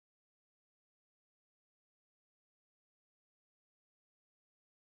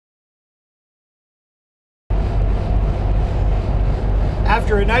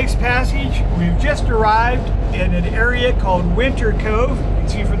After a nice passage, we've just arrived in an area called Winter Cove. You can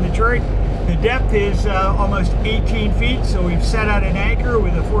see from the chart, the depth is almost 18 feet, so we've set out an anchor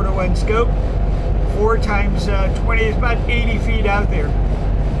with a 4-to-1 scope. 4 times 20 is about 80 feet out there.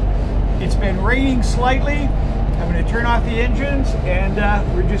 It's been raining slightly. I'm going to turn off the engines and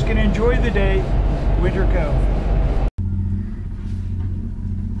we're just going to enjoy the day, Winter Cove.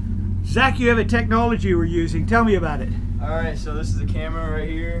 Zach, you have a technology we're using. Tell me about it. Alright, so this is a camera right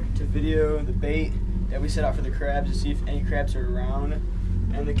here to video the bait that we set out for the crabs to see if any crabs are around.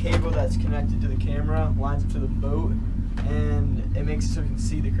 And the cable that's connected to the camera lines up to the boat and it makes it so we can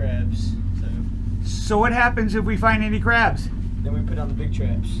see the crabs. So what happens if we find any crabs? Then we put on the big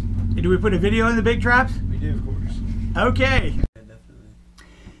traps. Do we put a video in the big traps? We do, of course. Okay. Yeah, definitely.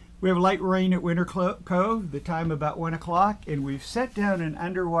 We have light rain at Winter Cove, the time about 1 o'clock, and we've set down an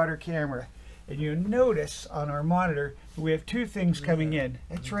underwater camera. And you'll notice on our monitor, we have 2 things coming in.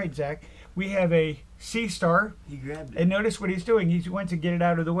 That's right, Zach. We have a sea star. He grabbed it. And notice what he's doing. He wants to get it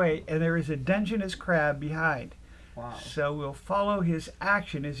out of the way, and there is a Dungeness crab behind. Wow. So we'll follow his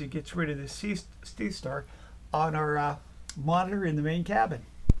action as he gets rid of the sea star on our monitor in the main cabin.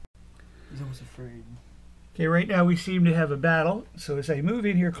 He's almost afraid. Okay, right now we seem to have a battle. So as I move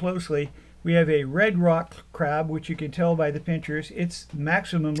in here closely, we have a red rock crab, which you can tell by the pinchers. Its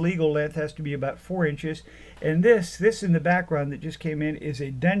maximum legal length has to be about 4 inches. And this in the background that just came in is a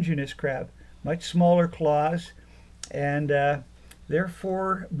Dungeness crab, much smaller claws, and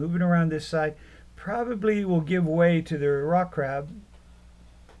therefore moving around this side probably will give way to the rock crab,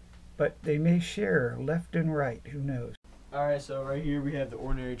 but they may share left and right, who knows. Alright, so right here we have the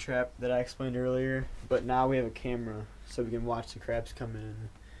ordinary trap that I explained earlier, but now we have a camera so we can watch the crabs come in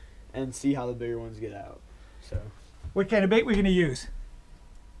and see how the bigger ones get out. So, What kind of bait are we going to use?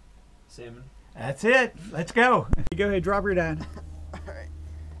 salmon. That's it. Let's go. Go ahead, drop her down. Alright.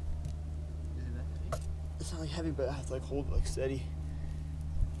 It's not like heavy, but I have to like hold it like steady.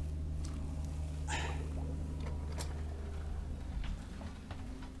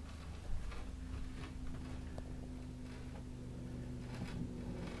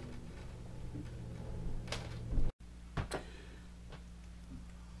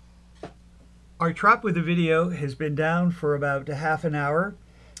 Our trap with the video has been down for about a half an hour.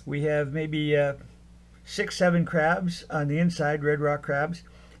 We have maybe 6-7 crabs on the inside, red rock crabs,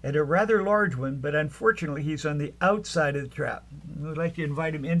 and a rather large one, but unfortunately he's on the outside of the trap. We'd like to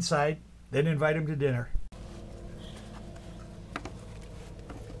invite him inside, then invite him to dinner.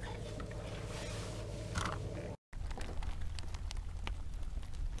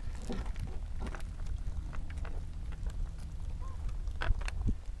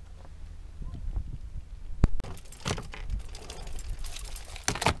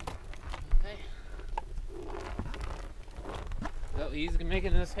 He's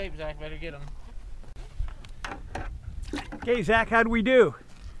making an escape, Zach. Better get him. Okay, Zach, how did we do?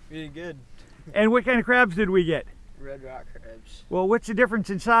 We did good. And what kind of crabs did we get? Red rock crabs. Well, what's the difference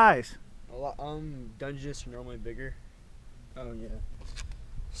in size? A lot, Dungeness are normally bigger. Oh yeah.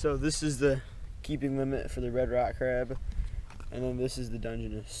 So this is the keeping limit for the red rock crab, and then this is the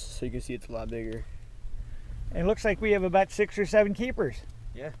Dungeness. So you can see it's a lot bigger. It looks like we have about 6 or 7 keepers.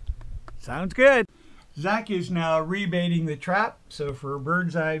 Yeah. Sounds good. Zach is now rebaiting the trap, so for a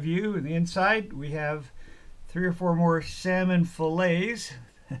bird's eye view in the inside we have 3 or 4 more salmon fillets.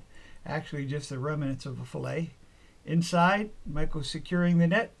 Actually just the remnants of a fillet. Inside, Michael's securing the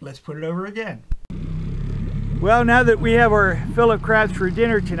net. Let's put it over again. Well, now that we have our fill of crabs for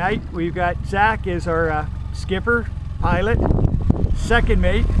dinner tonight, we've got Zach as our skipper, pilot, second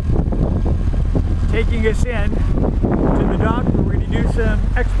mate, taking us in to the dock where we're going to do some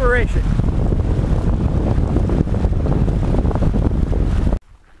exploration.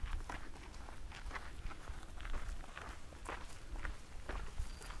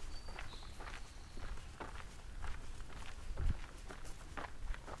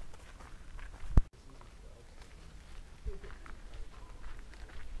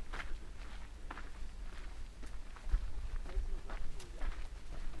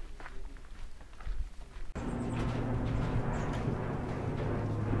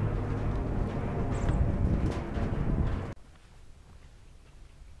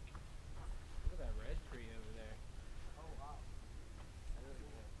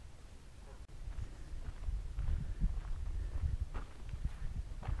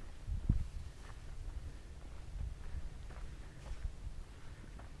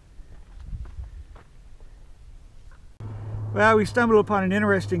 Well, we stumbled upon an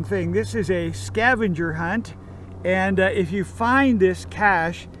interesting thing. This is a scavenger hunt, and if you find this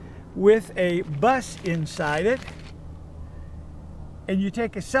cache with a bus inside it, and you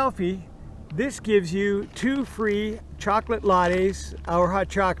take a selfie, this gives you 2 free chocolate lattes, our hot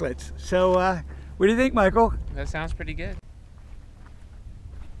chocolates. So what do you think, Michael? That sounds pretty good.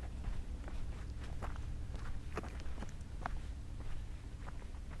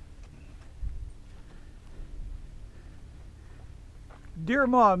 Dear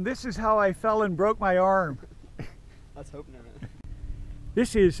Mom, this is how I fell and broke my arm. Let's hope not.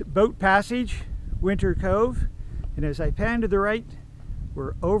 This is Boat Passage, Winter Cove, and as I pan to the right,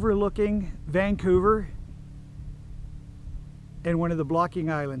 we're overlooking Vancouver and one of the blocking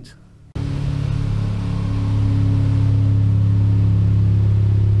islands.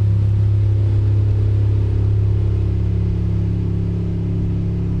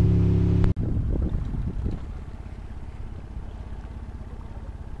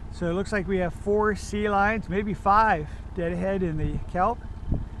 So it looks like we have 4 sea lions, maybe 5, dead ahead in the kelp.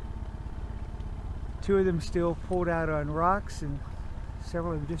 2 of them still pulled out on rocks and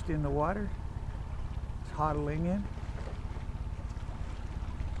several of them just in the water, toddling in.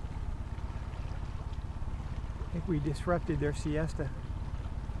 I think we disrupted their siesta.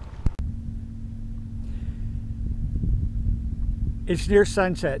 It's near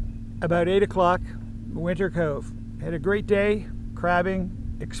sunset, about 8 o'clock, Winter Cove. Had a great day crabbing,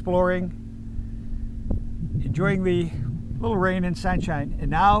 exploring, enjoying the little rain and sunshine, and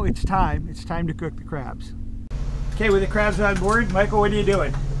now it's time to cook the crabs. Okay, with the crabs on board, Michael, what are you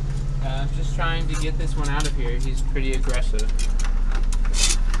doing? I'm just trying to get this one out of here. He's pretty aggressive.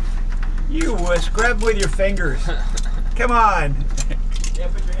 You wuss, grab him with your fingers. Come on. Yeah,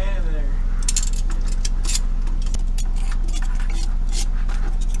 put your hand in there.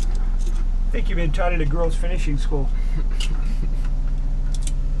 I think you've been taught at a girls' finishing school.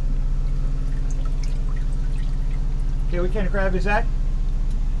 Okay, what kind of crab is that?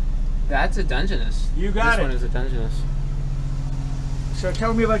 That's a Dungeness. You got it. This one is a Dungeness. So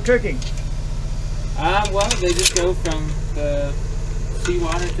tell me about cooking. Well, they just go from the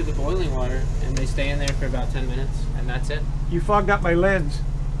seawater to the boiling water, and they stay in there for about 10 minutes, and that's it. You fogged up my lens.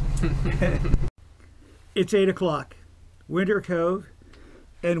 It's 8 o'clock, Winter Cove,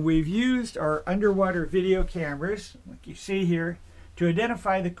 and we've used our underwater video cameras, like you see here, to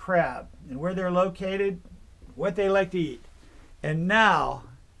identify the crab and where they're located, what they like to eat. And now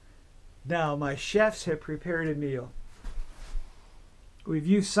my chefs have prepared a meal. We've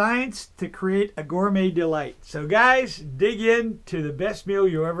used science to create a gourmet delight. So guys, dig in to the best meal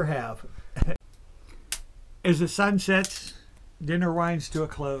you ever have. As the sun sets, dinner winds to a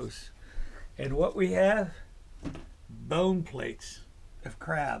close. And what we have? Bone plates of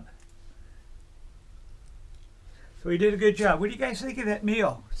crab. So we did a good job. What do you guys think of that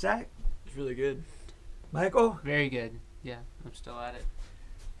meal? Zach? It's really good. Michael? Very good. Yeah, I'm still at it.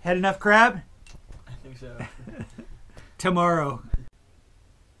 Had enough crab? I think so. Tomorrow.